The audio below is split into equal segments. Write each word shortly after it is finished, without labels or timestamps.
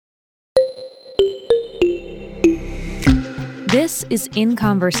This is In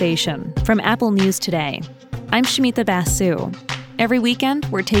Conversation from Apple News Today. I'm Shamita Basu. Every weekend,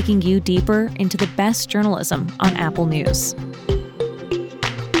 we're taking you deeper into the best journalism on Apple News.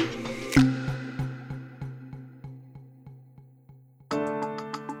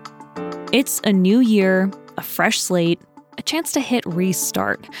 It's a new year, a fresh slate, a chance to hit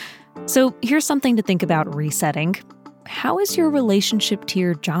restart. So here's something to think about resetting. How is your relationship to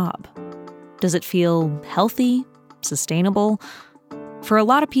your job? Does it feel healthy, sustainable? For a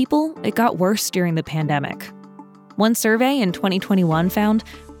lot of people, it got worse during the pandemic. One survey in 2021 found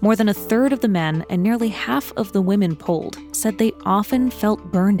more than a third of the men and nearly half of the women polled said they often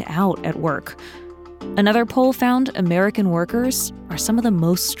felt burned out at work. Another poll found American workers are some of the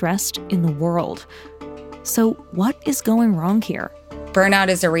most stressed in the world. So what is going wrong here? Burnout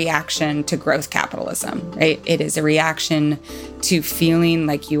is a reaction to growth capitalism, right? It is a reaction to feeling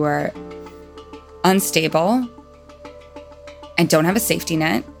like you are unstable and don't have a safety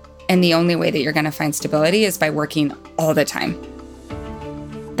net. And the only way that you're going to find stability is by working all the time.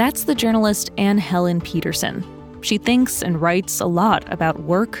 That's the journalist Anne Helen Peterson. She thinks and writes a lot about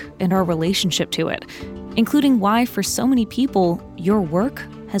work and our relationship to it, including why for so many people, your work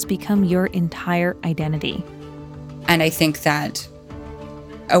has become your entire identity. And I think that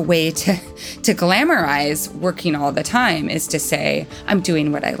a way to glamorize working all the time is to say, I'm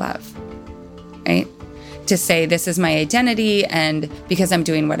doing what I love, right? To say this is my identity, and because I'm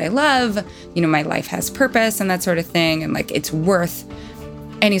doing what I love, my life has purpose and that sort of thing. And like, it's worth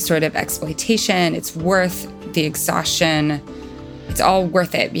any sort of exploitation. It's worth the exhaustion. It's all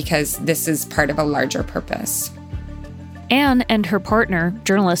worth it because this is part of a larger purpose. Anne and her partner,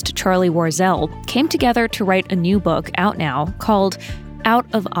 journalist Charlie Warzel, came together to write a new book out now called Out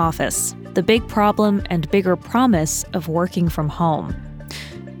of Office: The Big Problem and Bigger Promise of Working from Home.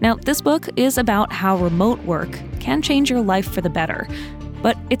 Now, this book is about how remote work can change your life for the better,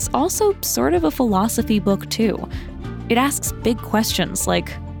 but it's also sort of a philosophy book too. It asks big questions like,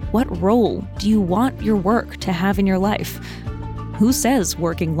 what role do you want your work to have in your life? Who says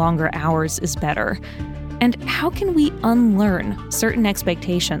working longer hours is better? And how can we unlearn certain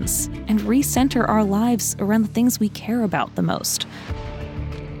expectations and recenter our lives around the things we care about the most?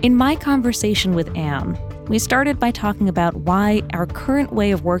 In my conversation with Anne, we started by talking about why our current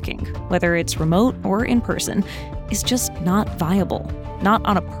way of working, whether it's remote or in person, is just not viable, not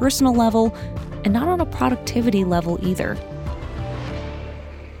on a personal level, and not on a productivity level either.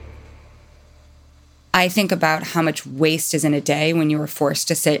 I think about how much waste is in a day when you are forced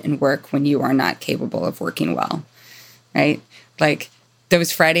to sit and work when you are not capable of working well, right? Like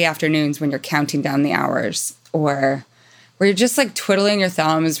those Friday afternoons when you're counting down the hours, or where you're just like twiddling your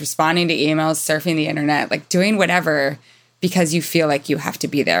thumbs, responding to emails, surfing the internet, like doing whatever because you feel like you have to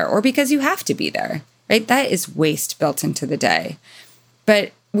be there or because you have to be there, right? That is waste built into the day.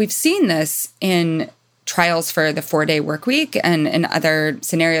 But we've seen this in trials for the 4-day work week and in other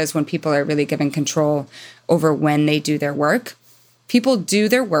scenarios when people are really given control over when they do their work. People do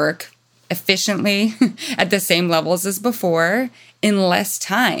their work efficiently at the same levels as before in less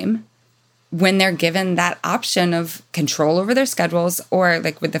time when they're given that option of control over their schedules, or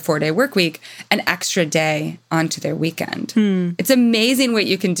like with the 4-day work week, an extra day onto their weekend. It's amazing what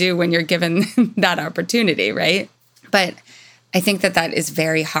you can do when you're given that opportunity, right? But I think that is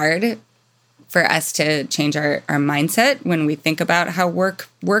very hard for us to change our mindset when we think about how work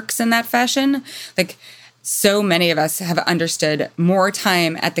works in that fashion. Like, so many of us have understood more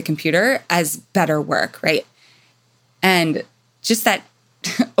time at the computer as better work, right? And just that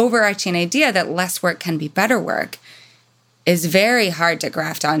overarching idea that less work can be better work is very hard to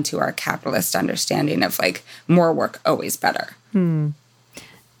graft onto our capitalist understanding of like more work, always better.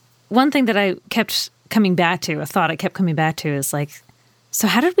 One thing that I kept coming back to, a thought I kept coming back to is like, so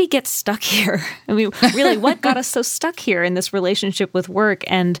how did we get stuck here? I mean, really, what got us so stuck here in this relationship with work?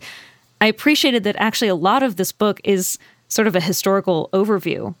 And I appreciated that actually a lot of this book is sort of a historical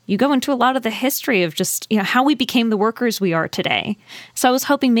overview. You go into a lot of the history of just, how we became the workers we are today. So I was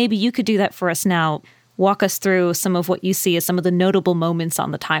hoping maybe you could do that for us now. Walk us through some of what you see as some of the notable moments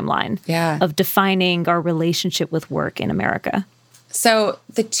on the timeline of defining our relationship with work in America. So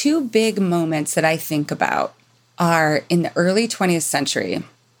the two big moments that I think about are in the early 20th century.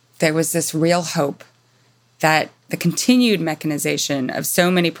 There was this real hope that the continued mechanization of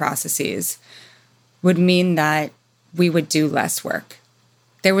so many processes would mean that we would do less work.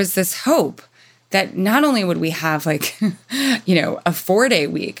 There was this hope that not only would we have like, a 4-day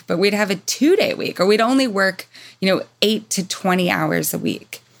week, but we'd have a 2-day week, or we'd only work, 8 to 20 hours a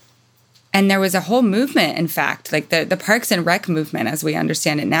week. And there was a whole movement, in fact, like the Parks and Rec movement, as we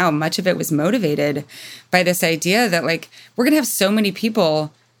understand it now, much of it was motivated by this idea that, like, we're going to have so many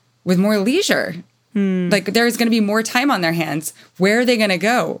people with more leisure. Like, there's going to be more time on their hands. Where are they going to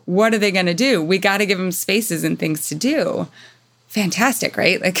go? What are they going to do? We got to give them spaces and things to do. Fantastic,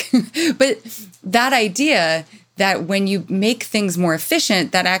 right? Like, but that idea that when you make things more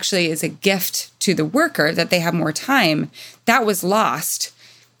efficient, that actually is a gift to the worker, that they have more time, that was lost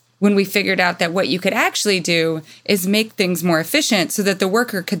when we figured out that what you could actually do is make things more efficient so that the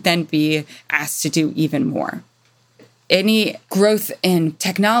worker could then be asked to do even more. Any growth in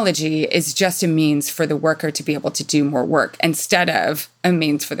technology is just a means for the worker to be able to do more work instead of a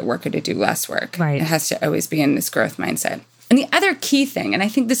means for the worker to do less work. Right. It has to always be in this growth mindset. And the other key thing, and I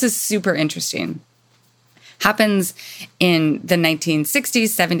think this is super interesting, happens in the 1960s,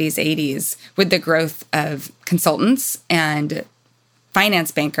 70s, 80s with the growth of consultants and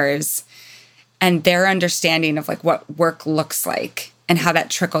finance bankers and their understanding of like what work looks like and how that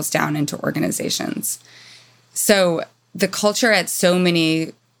trickles down into organizations. So the culture at so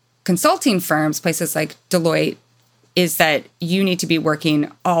many consulting firms, places like Deloitte, is that you need to be working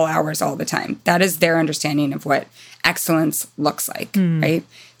all hours all the time. That is their understanding of what excellence looks like, right?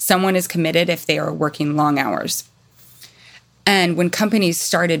 Someone is committed if they are working long hours. And when companies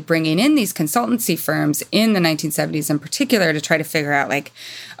started bringing in these consultancy firms in the 1970s in particular to try to figure out like,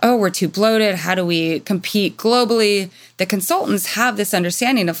 oh, we're too bloated. How do we compete globally? The consultants have this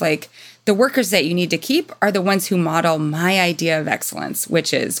understanding of like, the workers that you need to keep are the ones who model my idea of excellence,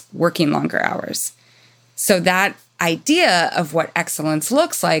 which is working longer hours. So that idea of what excellence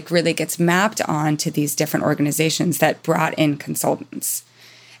looks like really gets mapped onto these different organizations that brought in consultants.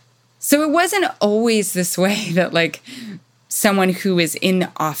 So it wasn't always this way that like someone who is in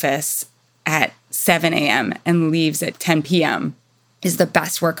the office at 7 a.m. and leaves at 10 p.m. is the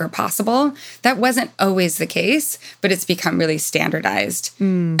best worker possible. That wasn't always the case, but it's become really standardized.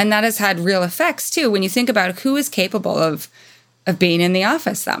 And that has had real effects too. When you think about who is capable of being in the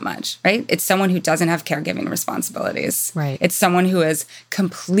office that much, right? It's someone who doesn't have caregiving responsibilities. Right. It's someone who has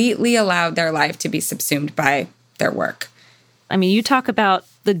completely allowed their life to be subsumed by their work. I mean, you talk about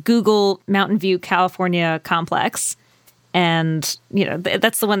the Google Mountain View, California complex. And, you know,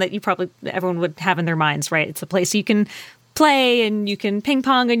 that's the one that everyone would have in their minds, right? It's a place you can play and you can ping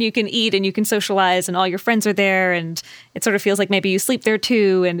pong and you can eat and you can socialize and all your friends are there. And it sort of feels like maybe you sleep there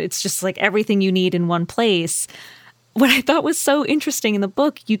too. And it's just like everything you need in one place. What I thought was so interesting in the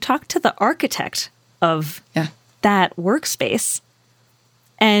book, you talked to the architect of that workspace.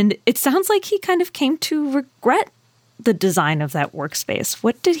 And it sounds like he kind of came to regret the design of that workspace.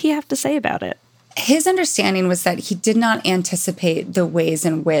 What did he have to say about it? His understanding was that he did not anticipate the ways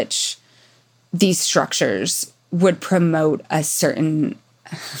in which these structures would promote a certain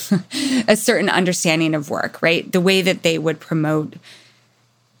understanding of work, right? The way that they would promote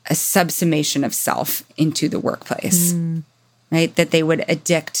a subsummation of self into the workplace, right? That they would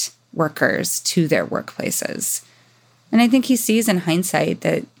addict workers to their workplaces. And I think he sees in hindsight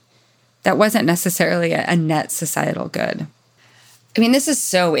that that wasn't necessarily a net societal good. I mean, this is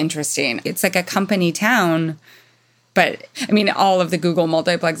so interesting. It's like a company town, but I mean, all of the Google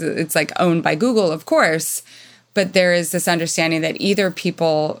multiplexes, it's like owned by Google, of course, but there is this understanding that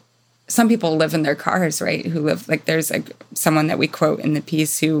some people live in their cars, right? Who live, like there's like someone that we quote in the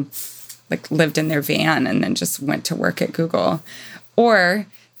piece who like lived in their van and then just went to work at Google. Or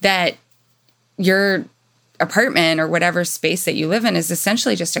that your apartment or whatever space that you live in is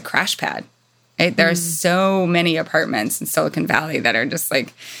essentially just a crash pad. Right? There are so many apartments in Silicon Valley that are just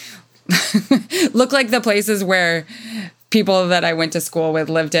like, look like the places where people that I went to school with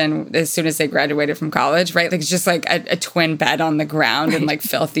lived in as soon as they graduated from college, right? Like it's just like a twin bed on the ground and like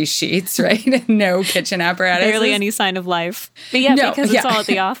filthy sheets, right? No kitchen apparatus. Barely any sign of life. But yeah, because it's all at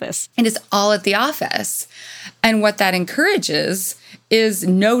the office. It is all at the office. And what that encourages is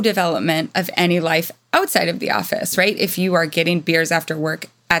no development of any life outside of the office, right? If you are getting beers after work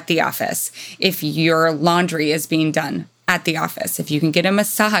at the office, if your laundry is being done at the office, if you can get a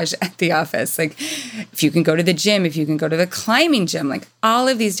massage at the office, like if you can go to the gym, if you can go to the climbing gym, like all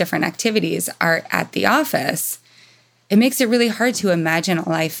of these different activities are at the office, it makes it really hard to imagine a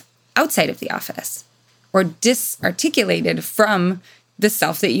life outside of the office or disarticulated from the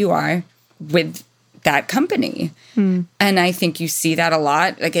self that you are with that company. And I think you see that a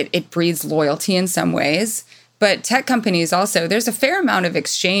lot. Like it breeds loyalty in some ways. But tech companies also, there's a fair amount of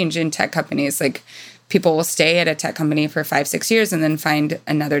exchange in tech companies. Like people will stay at a tech company for 5-6 years and then find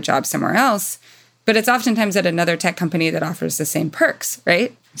another job somewhere else. But it's oftentimes at another tech company that offers the same perks,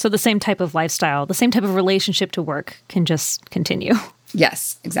 right? So the same type of lifestyle, the same type of relationship to work can just continue.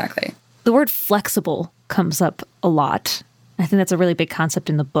 Yes, exactly. The word flexible comes up a lot. I think that's a really big concept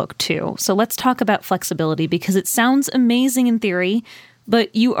in the book, too. So let's talk about flexibility, because it sounds amazing in theory,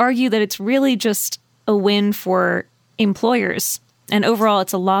 but you argue that it's really just a win for employers, and overall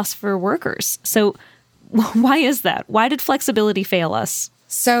it's a loss for workers. So why is that? Why did flexibility fail us?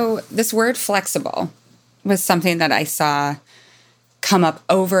 So this word flexible was something that I saw come up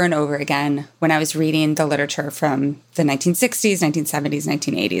over and over again when I was reading the literature from the 1960s, 1970s,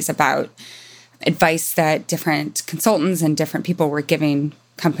 1980s about advice that different consultants and different people were giving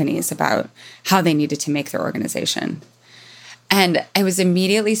companies about how they needed to make their organization. And I was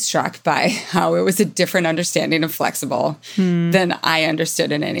immediately struck by how it was a different understanding of flexible than I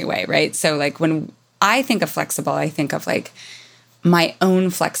understood in any way, right? So like when I think of flexible, I think of like my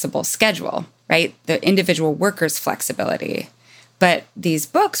own flexible schedule, right? The individual worker's flexibility. But these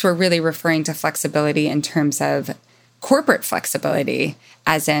books were really referring to flexibility in terms of corporate flexibility,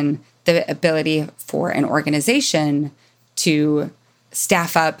 as in the ability for an organization to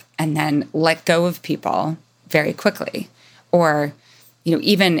staff up and then let go of people very quickly. Or,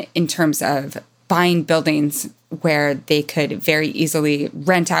 even in terms of buying buildings where they could very easily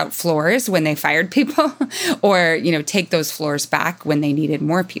rent out floors when they fired people or, take those floors back when they needed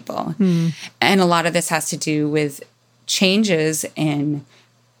more people. And a lot of this has to do with changes in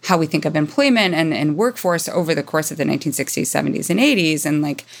how we think of employment and workforce over the course of the 1960s, 70s, and 80s, and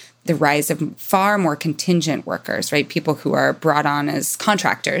like the rise of far more contingent workers, right? People who are brought on as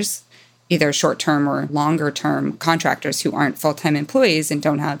contractors, either short-term or longer-term contractors who aren't full-time employees and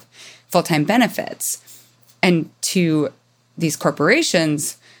don't have full-time benefits. And to these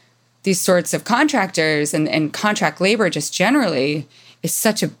corporations, these sorts of contractors and contract labor just generally is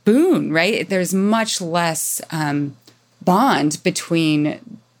such a boon, right? There's much less bond between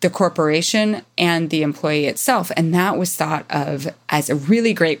the corporation and the employee itself. And that was thought of as a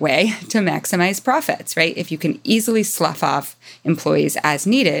really great way to maximize profits, right? If you can easily slough off employees as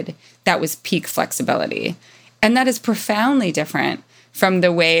needed, that was peak flexibility. And that is profoundly different from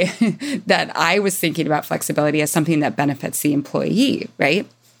the way that I was thinking about flexibility as something that benefits the employee, right?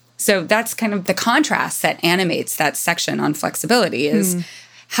 So that's kind of the contrast that animates that section on flexibility is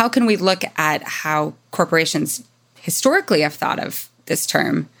how can we look at how corporations historically have thought of this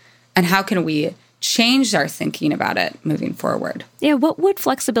term, and how can we change our thinking about it moving forward? Yeah, what would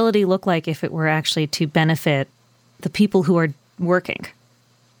flexibility look like if it were actually to benefit the people who are working?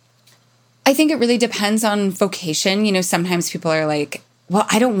 I think it really depends on vocation. Sometimes people are like, well,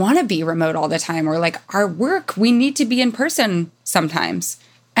 I don't want to be remote all the time, or like our work, we need to be in person sometimes.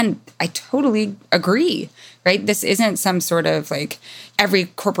 And I totally agree, right? This isn't some sort of like every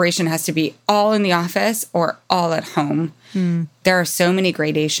corporation has to be all in the office or all at home. There are so many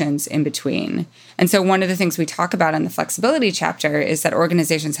gradations in between. And so one of the things we talk about in the flexibility chapter is that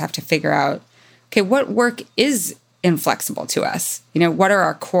organizations have to figure out, okay, what work is inflexible to us? What are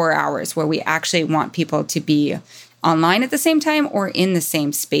our core hours where we actually want people to be online at the same time or in the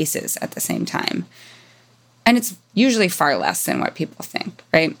same spaces at the same time? And it's usually far less than what people think,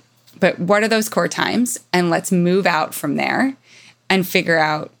 right? But what are those core times? And let's move out from there and figure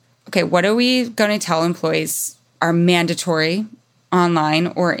out, okay, what are we going to tell employees are mandatory online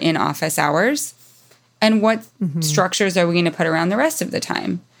or in office hours? And what structures are we going to put around the rest of the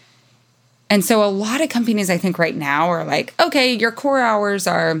time? And so a lot of companies, I think right now are like, okay, your core hours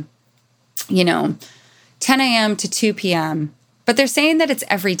are, 10 a.m. to 2 p.m., but they're saying that it's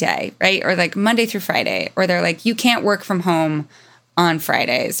every day, right? Or like Monday through Friday. Or they're like, you can't work from home on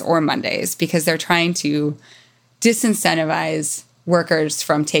Fridays or Mondays because they're trying to disincentivize workers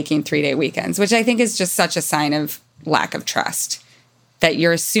from taking 3-day weekends, which I think is just such a sign of lack of trust. That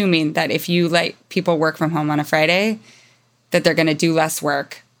you're assuming that if you let people work from home on a Friday, that they're going to do less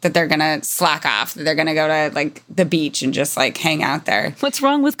work, that they're going to slack off, that they're going to go to like the beach and just like hang out there. What's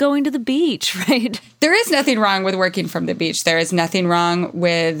wrong with going to the beach, right? There is nothing wrong with working from the beach. There is nothing wrong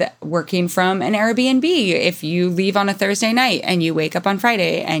with working from an Airbnb. If you leave on a Thursday night and you wake up on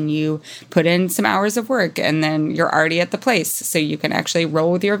Friday and you put in some hours of work and then you're already at the place so you can actually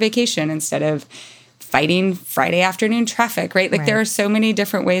roll with your vacation instead of fighting Friday afternoon traffic, right? Like there are so many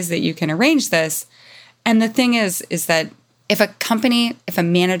different ways that you can arrange this. And the thing is that if a company, if a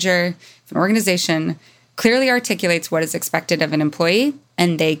manager, if an organization clearly articulates what is expected of an employee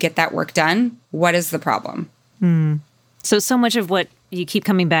and they get that work done, what is the problem? So much of what you keep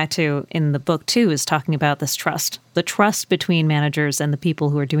coming back to in the book, too, is talking about this trust, the trust between managers and the people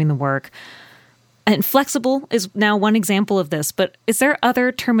who are doing the work. And flexible is now one example of this, but is there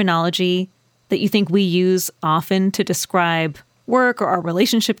other terminology that you think we use often to describe work or our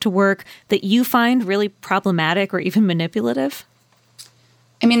relationship to work that you find really problematic or even manipulative?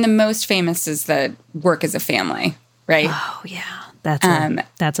 I mean, the most famous is that work is a family, right? Oh, yeah.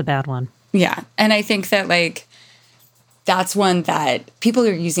 That's a bad one. Yeah. And I think that like, that's one that people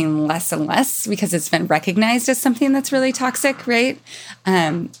are using less and less because it's been recognized as something that's really toxic, right?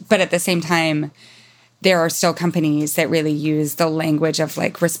 But at the same time, there are still companies that really use the language of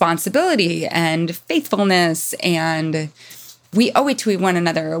like responsibility and faithfulness, and we owe it to one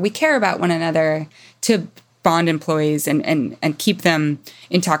another, or we care about one another to bond employees and keep them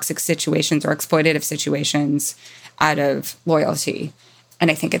in toxic situations or exploitative situations out of loyalty.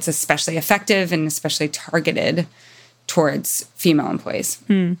 And I think it's especially effective and especially targeted towards female employees.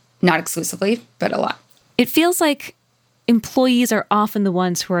 Not exclusively, but a lot. It feels like employees are often the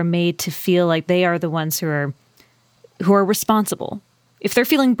ones who are made to feel like they are the ones who are responsible. If they're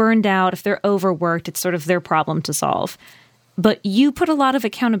feeling burned out, if they're overworked, it's sort of their problem to solve. But you put a lot of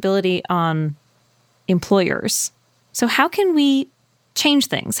accountability on employers. So how can we change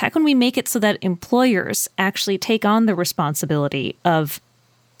things? How can we make it so that employers actually take on the responsibility of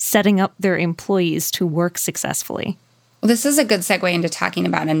setting up their employees to work successfully? Well, this is a good segue into talking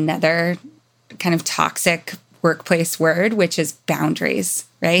about another kind of toxic workplace word, which is boundaries,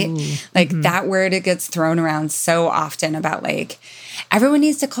 right? That word, it gets thrown around so often about like, everyone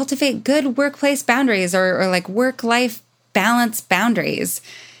needs to cultivate good workplace boundaries or like work-life balance boundaries.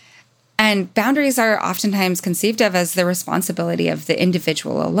 And boundaries are oftentimes conceived of as the responsibility of the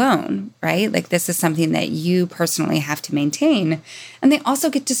individual alone, right? Like this is something that you personally have to maintain. And they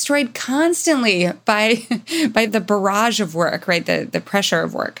also get destroyed constantly by the barrage of work, right? The pressure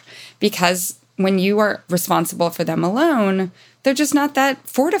of work. Because when you are responsible for them alone, they're just not that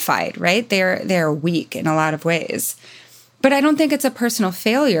fortified, right? They're weak in a lot of ways. But I don't think it's a personal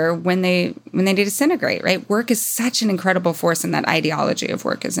failure when they disintegrate, right? Work is such an incredible force, and that ideology of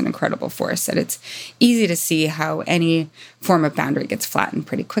work is an incredible force that it's easy to see how any form of boundary gets flattened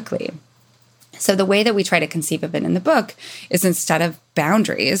pretty quickly. So the way that we try to conceive of it in the book is, instead of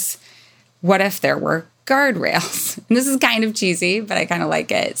boundaries, what if there were guardrails? And this is kind of cheesy, but I kind of like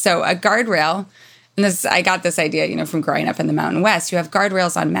it. So a guardrail, and I got this idea, from growing up in the Mountain West. You have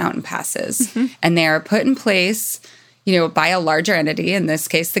guardrails on mountain passes, and they are put in place by a larger entity, in this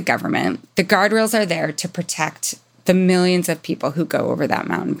case, the government. The guardrails are there to protect the millions of people who go over that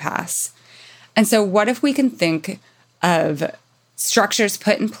mountain pass. And so what if we can think of structures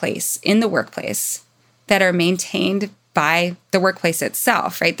put in place in the workplace that are maintained by the workplace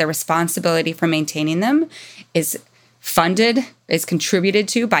itself, right? The responsibility for maintaining them is funded, is contributed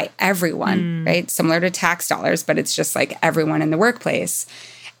to by everyone, right? Similar to tax dollars, but it's just like everyone in the workplace.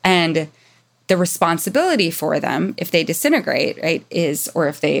 And the responsibility for them, if they disintegrate, right, or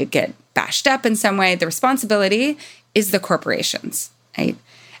if they get bashed up in some way, the responsibility is the corporations, right?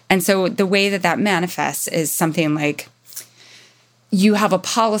 And so the way that manifests is something like, you have a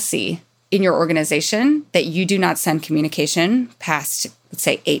policy in your organization that you do not send communication past, let's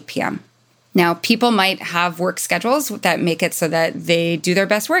say, 8 p.m. Now, people might have work schedules that make it so that they do their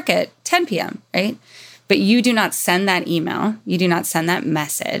best work at 10 p.m., right? But you do not send that email, you do not send that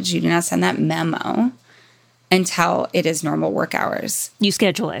message, you do not send that memo until it is normal work hours. You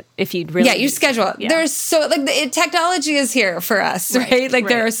schedule it if you'd really... Yeah, you schedule it. Yeah. There's technology is here for us, right?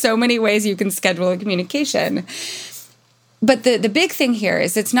 There are so many ways you can schedule a communication. But the big thing here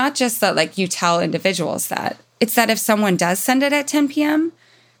is, it's not just that you tell individuals that. It's that if someone does send it at 10 p.m.,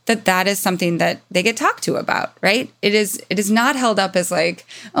 that is something that they get talked to about, right? It is not held up as like,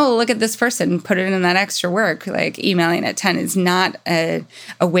 oh, look at this person, put it in that extra work. Like emailing at 10 is not a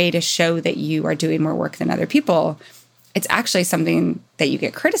way to show that you are doing more work than other people. It's actually something that you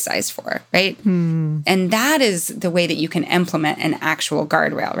get criticized for, right? And that is the way that you can implement an actual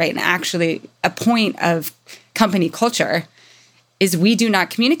guardrail, right? And actually a point of company culture is we do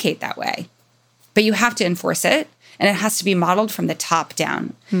not communicate that way, but you have to enforce it. And it has to be modeled from the top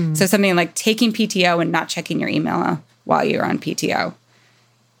down. So something like taking PTO and not checking your email while you're on PTO.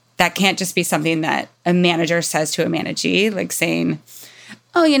 That can't just be something that a manager says to a managee, like saying,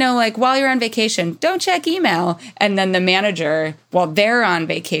 oh, while you're on vacation, don't check email. And then the manager, while they're on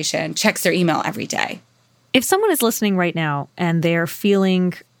vacation, checks their email every day. If someone is listening right now and they're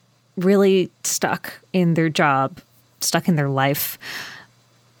feeling really stuck in their job, stuck in their life,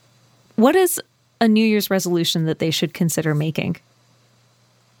 what is a New Year's resolution that they should consider making?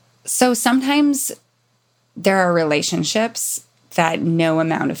 So sometimes there are relationships that no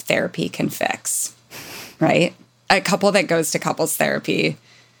amount of therapy can fix, right? A couple that goes to couples therapy,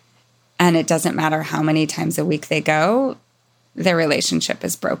 and it doesn't matter how many times a week they go, their relationship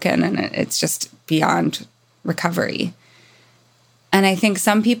is broken and it's just beyond recovery. And I think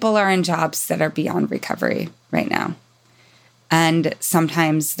some people are in jobs that are beyond recovery right now. And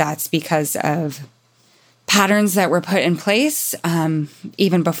sometimes that's because of patterns that were put in place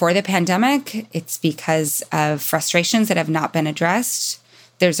even before the pandemic. It's because of frustrations that have not been addressed.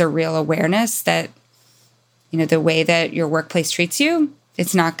 There's a real awareness that, the way that your workplace treats you,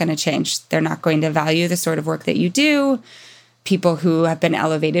 it's not going to change. They're not going to value the sort of work that you do. People who have been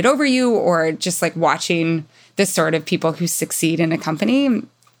elevated over you, or just like watching the sort of people who succeed in a company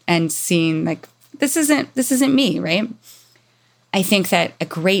and seeing like, this isn't me, right? I think that a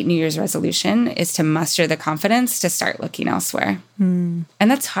great New Year's resolution is to muster the confidence to start looking elsewhere. And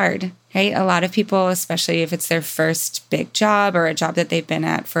that's hard, right? A lot of people, especially if it's their first big job or a job that they've been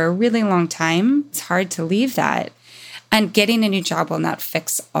at for a really long time, it's hard to leave that. And getting a new job will not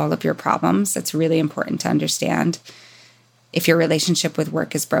fix all of your problems. That's really important to understand. If your relationship with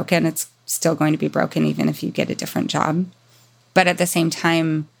work is broken, it's still going to be broken even if you get a different job. But at the same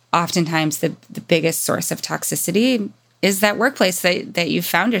time, oftentimes the biggest source of toxicity is that workplace that you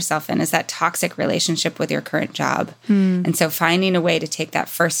found yourself in, is that toxic relationship with your current job. And so finding a way to take that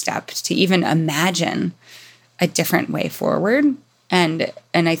first step to even imagine a different way forward. And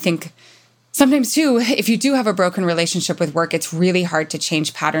I think sometimes too, if you do have a broken relationship with work, it's really hard to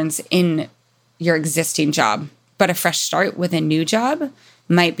change patterns in your existing job. But a fresh start with a new job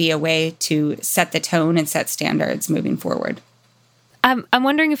might be a way to set the tone and set standards moving forward. I'm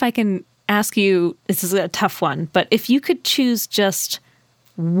wondering if I can ask you, this is a tough one, but if you could choose just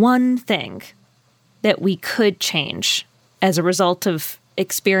one thing that we could change as a result of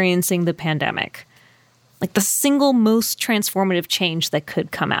experiencing the pandemic, like the single most transformative change that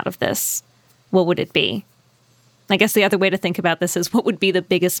could come out of this, what would it be? I guess the other way to think about this is, what would be the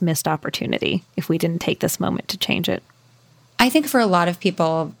biggest missed opportunity if we didn't take this moment to change it? I think for a lot of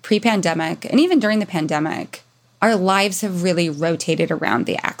people pre-pandemic, and even during the pandemic, our lives have really rotated around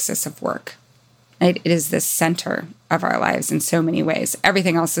the axis of work. Right? It is the center of our lives in so many ways.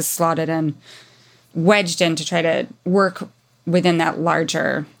 Everything else is slotted in, wedged in to try to work within that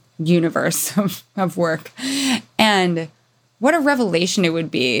larger universe of work. And what a revelation it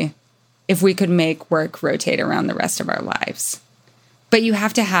would be if we could make work rotate around the rest of our lives. But you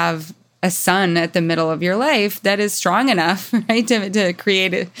have to have a sun at the middle of your life that is strong enough, right, to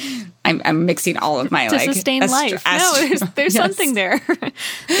create it. I'm mixing all of my to sustain life. There's something there.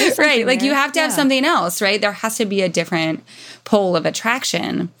 There's something right, like there. You have to have something else, right? There has to be a different pole of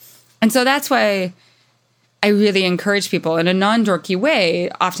attraction, and so that's why I really encourage people in a non-dorky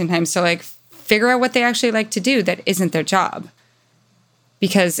way, oftentimes, to like figure out what they actually like to do that isn't their job.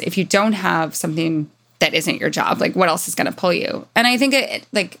 Because if you don't have something that isn't your job, like what else is going to pull you? And I think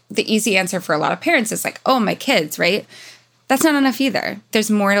like the easy answer for a lot of parents is like, oh, my kids, right? That's not enough either. There's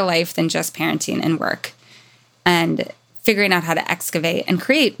more to life than just parenting and work. And figuring out how to excavate and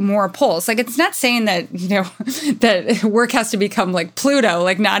create more poles. Like, it's not saying that, that work has to become like Pluto,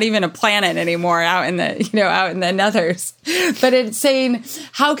 like not even a planet anymore out in the nethers. But it's saying,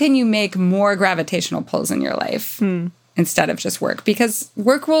 how can you make more gravitational pulls in your life? Instead of just work, because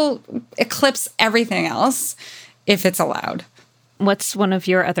work will eclipse everything else if it's allowed. What's one of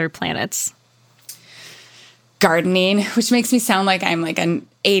your other planets? Gardening, which makes me sound like I'm like an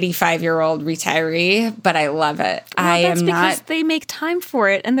 85-year-old retiree, but I love it. Well, that's because they make time for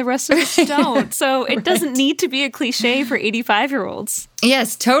it and the rest of us don't. So it doesn't need to be a cliche for 85-year-olds.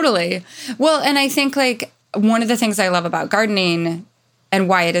 Yes, totally. Well, and I think like one of the things I love about gardening and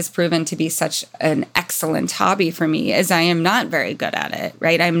why it has proven to be such an excellent hobby for me is I am not very good at it,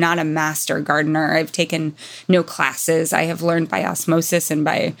 right? I'm not a master gardener. I've taken no classes. I have learned by osmosis and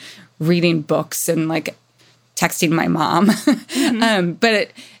by reading books and like texting my mom.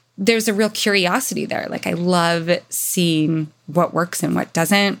 But there's a real curiosity there. Like, I love seeing what works and what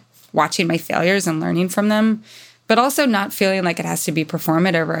doesn't, watching my failures and learning from them, but also not feeling like it has to be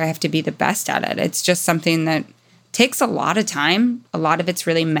performative or I have to be the best at it. It's just something that takes a lot of time. A lot of it's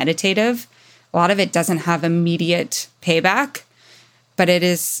really meditative. A lot of it doesn't have immediate payback, but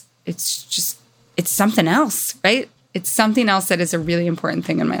it's something else, right? It's something else that is a really important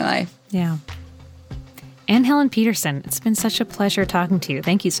thing in my life. Yeah. Anne Helen Peterson, it's been such a pleasure talking to you.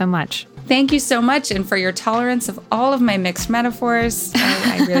 Thank you so much. Thank you so much, and for your tolerance of all of my mixed metaphors.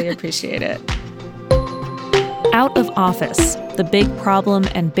 I really appreciate it. Out of Office, The Big Problem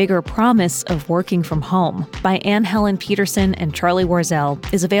and Bigger Promise of Working from Home by Anne Helen Peterson and Charlie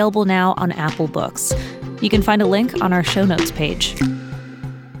Warzel is available now on Apple Books. You can find a link on our show notes page.